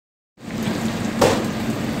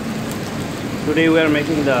Today we are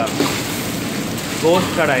making the ghost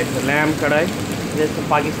kadhai, the lamb kadhai. This is the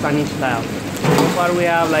Pakistani style. So far we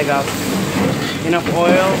have like enough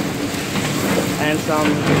oil and some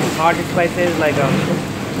hot spices like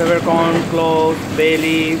peppercorn, cloves, bay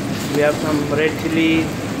leaves. We have some red chilies,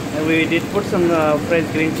 and we did put some fresh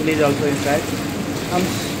green chilies also inside.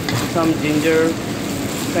 Some ginger,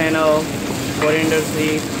 fennel, coriander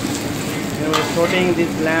seed. And we're sauteing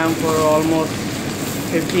this lamb for almost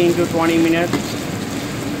 15 to 20 minutes.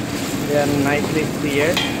 They are nicely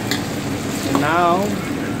seared. And now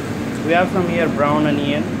we have some here brown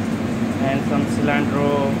onion and some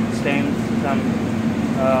cilantro stems, some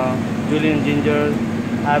julienne ginger.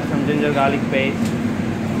 I have some ginger garlic paste,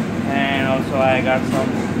 and also I got some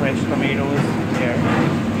fresh tomatoes here.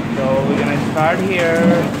 So we're gonna start here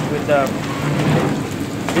with the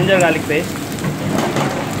ginger garlic paste.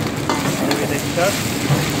 And with the stir.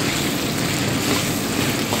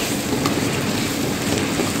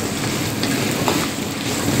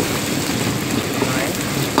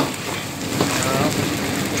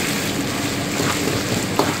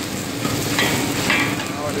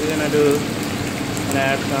 Do and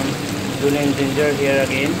add some julienne ginger here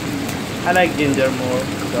again. I like ginger more,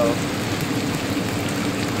 so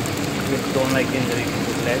if you don't like ginger you can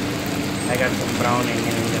put less. I got some brown onion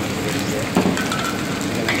and I'm gonna put it here.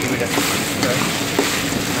 I'm gonna give it a stir.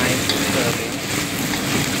 Nice stir again.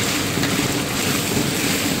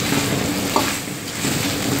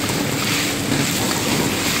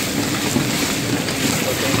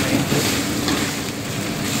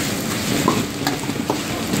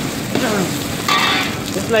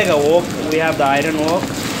 Just like a wok, we have the iron wok,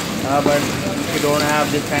 but if you don't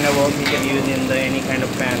have this kind of wok, you can use in any kind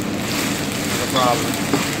of pan. No problem.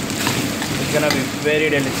 It's gonna be very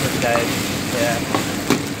delicious, guys. Yeah,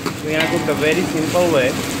 we're gonna cook the very simple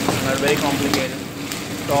way, not very complicated.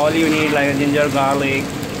 So all you need like a ginger, garlic,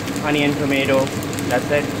 onion, tomato.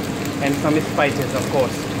 That's it, and some spices, of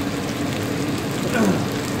course.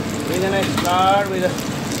 We're gonna start with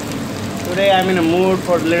Today I'm in a mood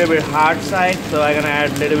for a little bit hard side, so I'm gonna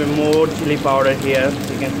add a little bit more chili powder here.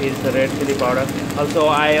 You can see it's the red chili powder. Also,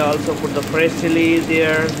 I also put the fresh chilies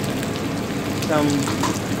here, some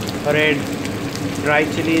red dry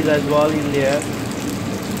chilies as well in there.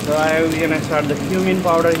 So I'm gonna start the cumin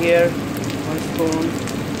powder here, 1 spoon.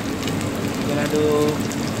 Gonna do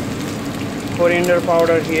coriander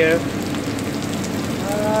powder here,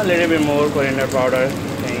 a little bit more coriander powder,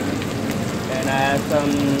 okay. And I have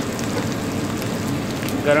some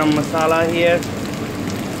garam masala here,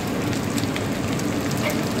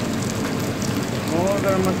 more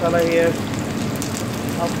garam masala here.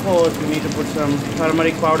 Of course we need to put some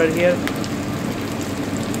turmeric powder here,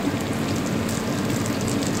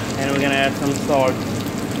 and we're gonna add some salt,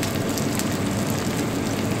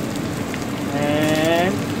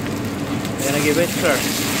 and we're gonna give it a stir.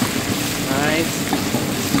 Nice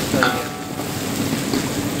stir here.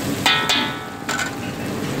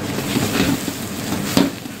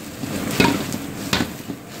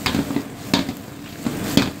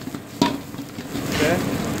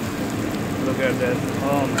 Look at this.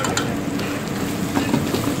 Oh my goodness.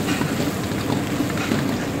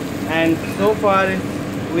 And so far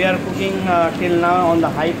we are cooking till now on the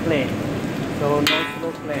high flame, so no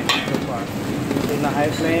slow flame so far. So in the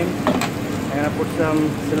high flame I'm gonna put some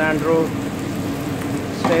cilantro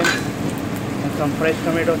stems and some fresh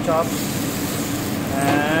tomato chops,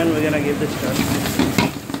 and we're gonna give this a stir.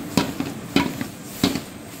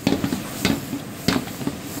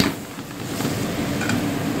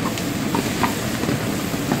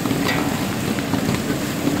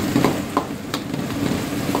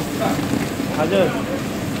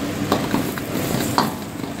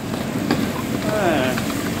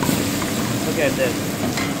 Look at this.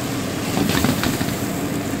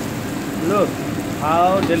 Look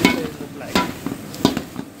how delicious it looks like.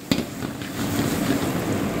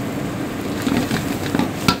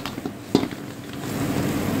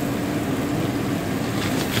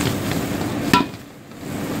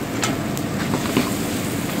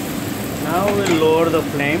 Now we'll lower the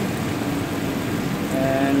flame,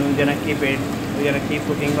 and we're gonna keep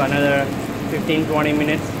cooking for another 15-20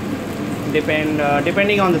 minutes,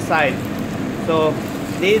 depending on the size. So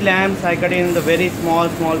these lambs I cut in the very small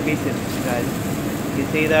pieces, guys. You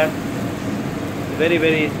see that?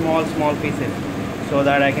 Very small pieces, so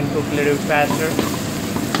that I can cook a little faster.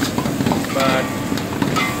 But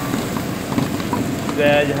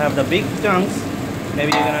where you have the big chunks,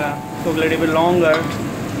 maybe you're gonna cook a little bit longer.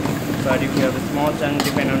 But if you have a small chunk,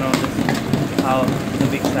 depending on this, how the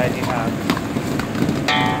big size you have.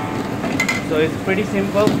 So it's pretty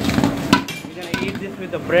simple. You can eat eat this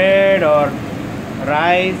with the bread or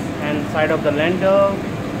rice and side of the lentil,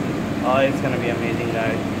 oh, it's gonna be amazing,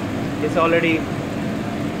 guys. It's already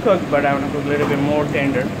cooked, but I want to cook a little bit more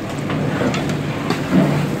tender.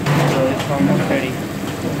 So it's almost ready.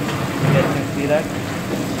 You guys can see that.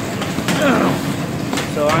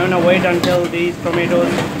 So I'm gonna wait until these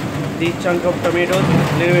tomatoes, these chunk of tomatoes,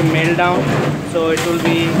 a little bit melt down, so it will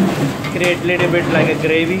be create a little bit like a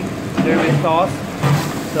gravy, a little bit sauce.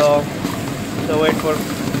 So wait for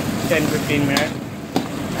 10-15 minutes,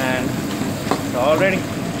 and it's all ready.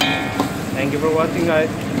 Thank you for watching, guys.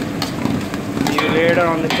 See you later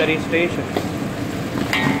on the curry station.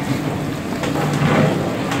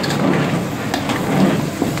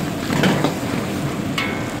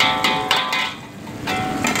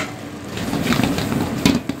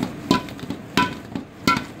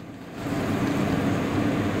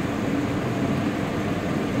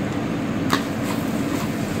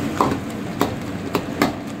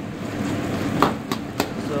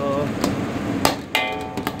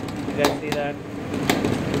 You guys see that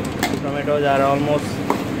tomatoes are almost,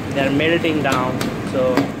 they're melting down,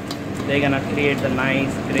 so they're gonna create the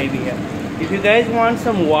nice gravy here. If you guys want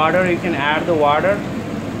some water, you can add the water,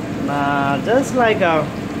 just like a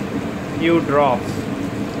few drops,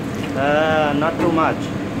 not too much,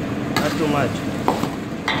 not too much,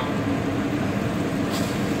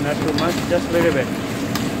 not too much, just a little bit,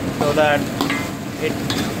 so that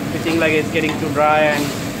you think like it's getting too dry and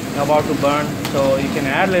about to burn. So you can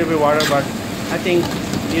add a little bit of water, but I think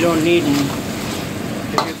you don't need,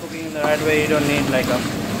 if you're cooking in the right way, you don't need like a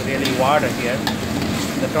really water here.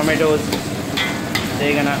 The tomatoes,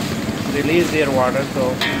 they're gonna release their water,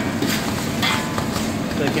 so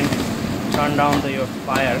you can turn down your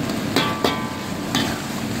fire.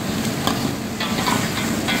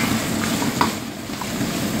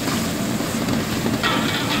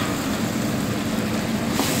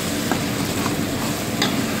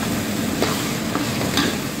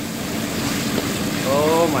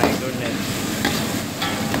 Oh my goodness.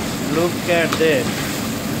 Look at this.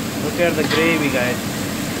 Look at the gravy, guys.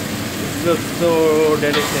 It looks so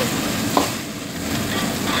delicious.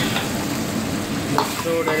 Looks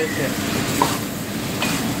so delicious.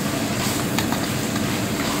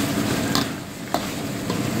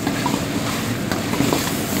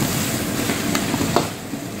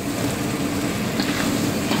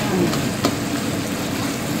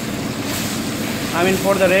 I mean,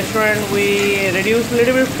 for the restaurant, we reduce a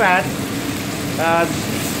little bit fat.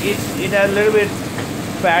 It has a little bit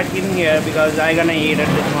fat in here because I'm gonna eat at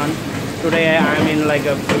this one. Today I'm in like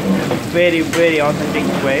a very authentic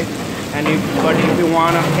way. And but if you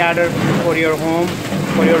wanna cater for your home,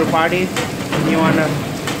 for your parties, you wanna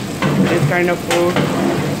this kind of food,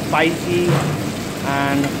 spicy,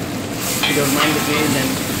 and if you don't mind the please, then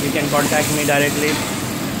you can contact me directly.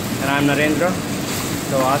 And I'm Narendra,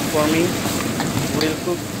 so ask for me. We'll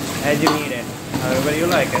cook as you need it, however you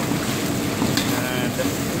like it. And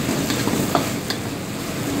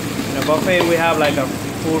in a buffet we have like a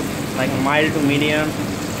food like mild to medium,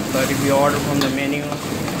 but if you order from the menu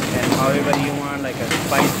and however you want, like a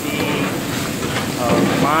spicy,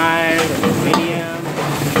 mild, medium,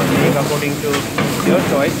 take according to your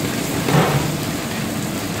choice.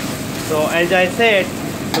 So as I said,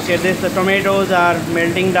 look at this, the tomatoes are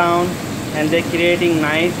melting down and they're creating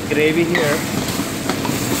nice gravy here.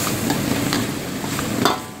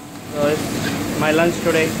 So it's my lunch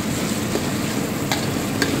today.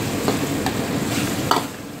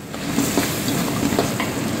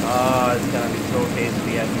 Oh, it's gonna be so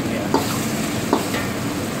tasty, I think, yeah.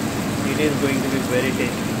 It is going to be very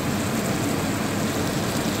tasty.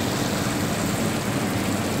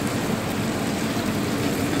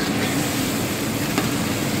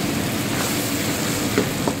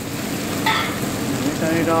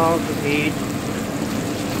 Turn it off to heat.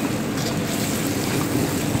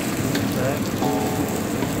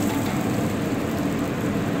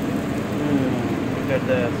 Look at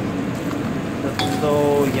this. That's so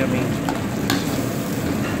yummy.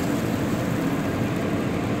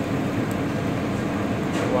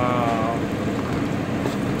 Wow.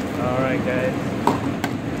 Alright guys.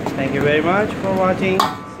 Thank you very much for watching.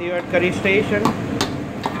 See you at Curry Station.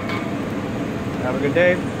 Have a good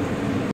day.